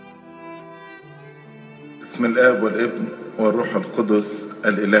بسم الآب والابن والروح القدس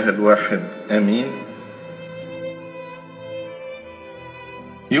الإله الواحد آمين.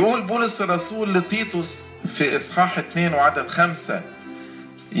 يقول بولس الرسول لتيتوس في إصحاح 2 وعدد 5: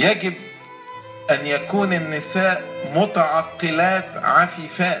 يجب أن يكون النساء متعقلات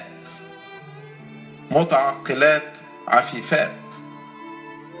عفيفات. متعقلات عفيفات.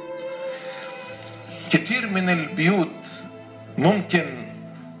 كتير من البيوت ممكن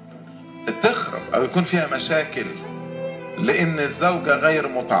تخرب أو يكون فيها مشاكل لأن الزوجة غير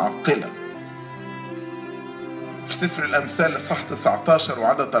متعقلة. في سفر الأمثال إصحاح 19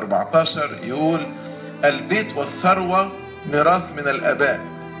 وعدد 14 يقول: البيت والثروة ميراث من الآباء.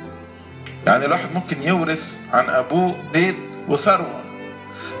 يعني الواحد ممكن يورث عن أبوه بيت وثروة،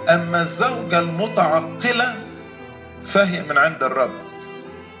 أما الزوجة المتعقلة فهي من عند الرب.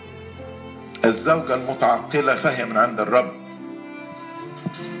 الزوجة المتعقلة فهي من عند الرب.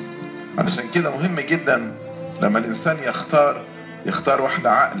 علشان كده مهم جدا لما الإنسان يختار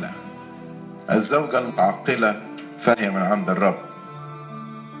واحدة عاقلة. الزوجة المتعقلة فهي من عند الرب.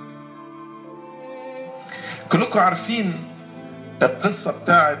 كلكم عارفين القصة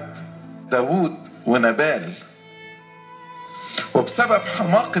بتاعت داود ونبال، وبسبب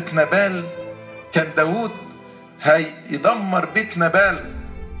حماقة نبال كان داود هيدمر بيت نبال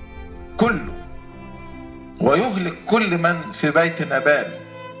كله ويهلك كل من في بيت نبال.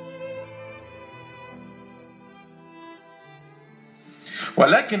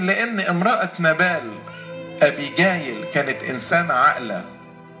 ولكن لأن امرأة نبال أبيجايل كانت إنسانة عاقلة،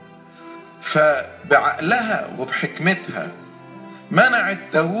 فبعقلها وبحكمتها منعت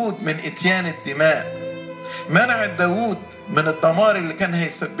داود من إتيان الدماء، منعت داود من الدمار اللي كان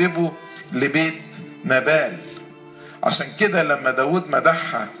هيسببه لبيت نبال. عشان كده لما داود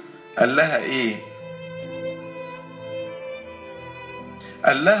مدحها قال لها إيه؟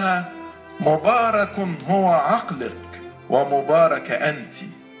 قال لها: مبارك هو عقلك ومباركة أنت.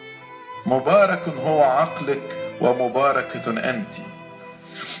 مبارك هو عقلك ومباركة أنت.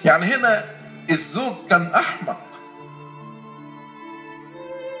 يعني هنا الزوج كان أحمق.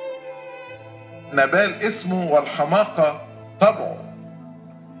 نبال اسمه والحماقة طبعه،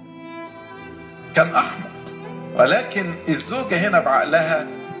 كان أحمق، ولكن الزوجة هنا بعقلها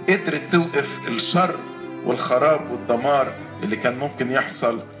قدرت توقف الشر والخراب والدمار اللي كان ممكن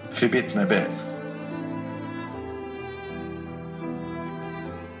يحصل في بيت نبال.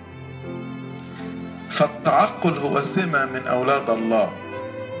 فالتعقل هو سمة من أولاد الله،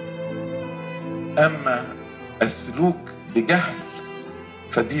 أما السلوك بجهل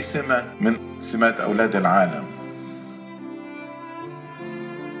فدي سمة من سمات أولاد العالم.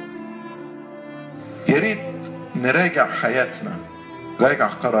 ياريت نراجع حياتنا، نراجع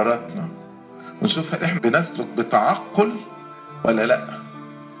قراراتنا ونشوف هل احنا بنسلك بتعقل ولا لا.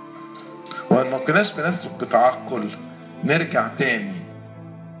 وإن ما كناش بنسلك بتعقل نرجع تاني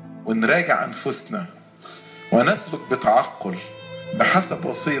ونراجع أنفسنا ونسلك بتعقل بحسب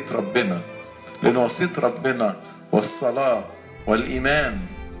وصية ربنا، لأن وصية ربنا والصلاة والإيمان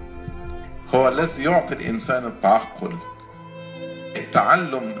هو الذي يعطي الإنسان التعقل.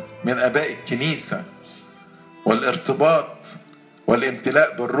 التعلم من آباء الكنيسة والارتباط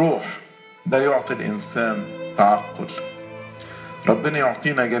والامتلاء بالروح ده يعطي الإنسان تعقل. ربنا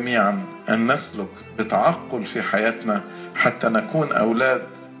يعطينا جميعا أن نسلك بتعقل في حياتنا حتى نكون أولاد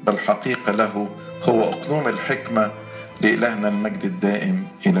بالحقيقة له. هو أقنوم الحكمة. لإلهنا المجد الدائم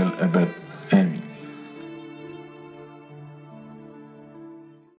إلى الأبد.